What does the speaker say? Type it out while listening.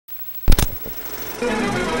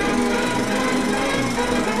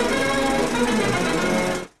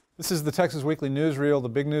This is the Texas Weekly Newsreel. The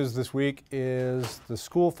big news this week is the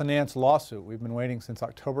school finance lawsuit. We've been waiting since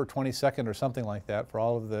October 22nd or something like that for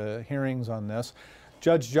all of the hearings on this.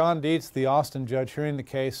 Judge John Dietz, the Austin judge hearing the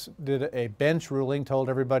case, did a bench ruling, told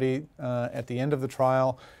everybody at the end of the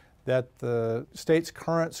trial that the state's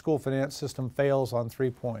current school finance system fails on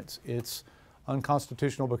 3 points. It's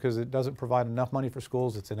unconstitutional because it doesn't provide enough money for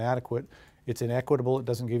schools. It's inadequate. It's inequitable. It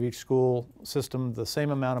doesn't give each school system the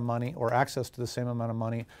same amount of money or access to the same amount of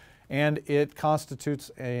money. And it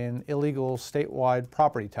constitutes an illegal statewide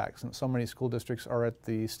property tax, and so many school districts are at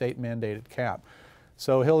the state mandated cap.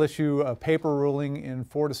 So he'll issue a paper ruling in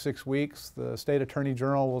 4 to 6 weeks. The state attorney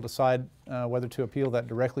general will decide whether to appeal that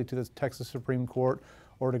directly to the Texas Supreme Court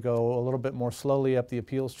or to go a little bit more slowly up the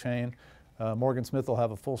appeals chain. Morgan Smith will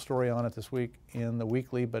have a full story on it this week in the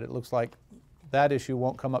Weekly, but it looks like that issue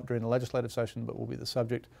won't come up during the legislative session, but will be the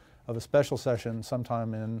subject of a special session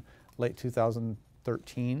sometime in late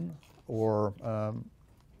 2013 or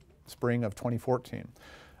spring of 2014.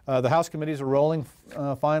 The House committees are rolling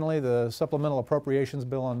finally. The supplemental appropriations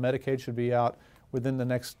bill on Medicaid should be out within the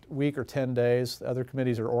next week or 10 days. The other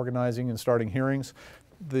committees are organizing and starting hearings.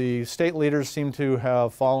 The state leaders seem to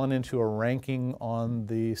have fallen into a ranking on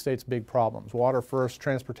the state's big problems. Water first,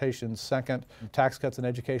 transportation second, tax cuts and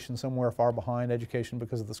education somewhere far behind, education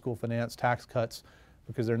because of the school finance, tax cuts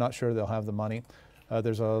because they're not sure they'll have the money.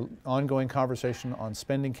 There's an ongoing conversation on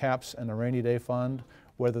spending caps and a rainy day fund,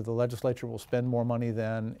 whether the legislature will spend more money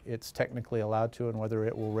than it's technically allowed to and whether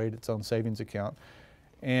it will raid its own savings account.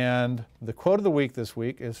 And the quote of the week this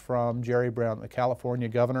week is from Jerry Brown, the California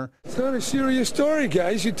governor. It's not a serious story,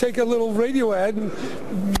 guys. You take a little radio ad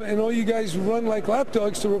and all you guys run like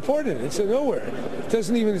lapdogs to report it. It's nowhere. It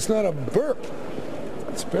doesn't even, it's not a burp.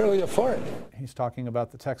 It's barely a fart. He's talking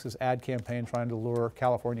about the Texas ad campaign trying to lure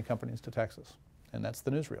California companies to Texas. And that's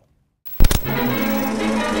the newsreel.